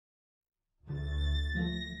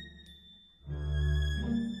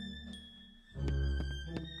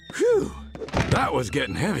That was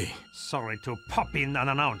getting heavy. Sorry to pop in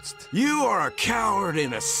unannounced. You are a coward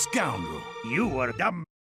and a scoundrel. You were dumb.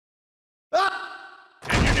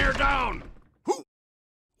 Engineer down! Who?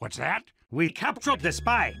 What's that? We captured the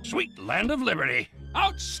spy. Sweet land of liberty.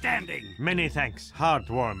 Outstanding! Many thanks.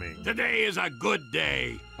 Heartwarming. Today is a good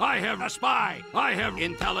day. I have a spy. I have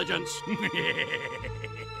intelligence.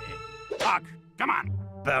 Talk. Come on.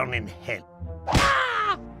 Burn in hell.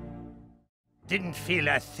 Ah! Didn't feel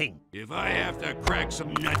a thing. If I have to crack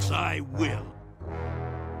some nuts, I will.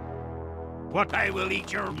 What? I will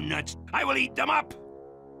eat your nuts. I will eat them up.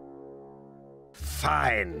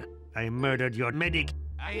 Fine. I murdered your medic.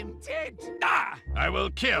 I am dead. Ah! I will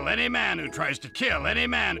kill any man who tries to kill any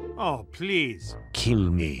man. Oh, please. Kill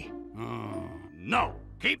me. Oh, no.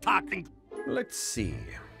 Keep talking. Let's see.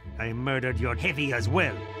 I murdered your heavy as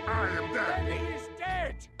well. I am dead. He is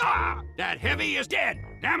dead. Ah! That heavy is dead.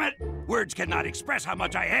 Damn it. Words cannot express how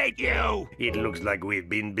much I hate you. It looks like we've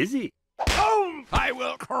been busy. Boom! I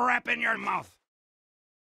will crap in your mouth.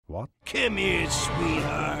 What? Come here,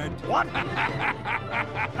 sweetheart. What? Help!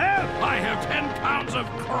 I have 10 pounds of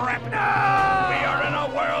crap. No! We are in a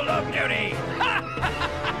world of beauty.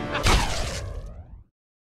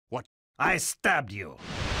 What? I stabbed you.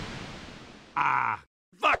 Ah,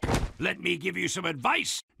 fuck! Let me give you some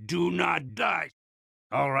advice. Do not die.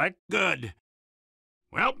 All right. Good.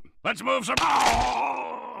 Well, let's move some...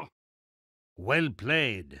 Oh! Well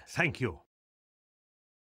played. Thank you.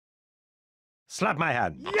 Slap my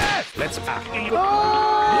hand. Yes! Let's...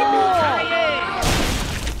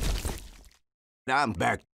 I'm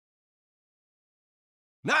back.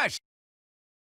 Nice.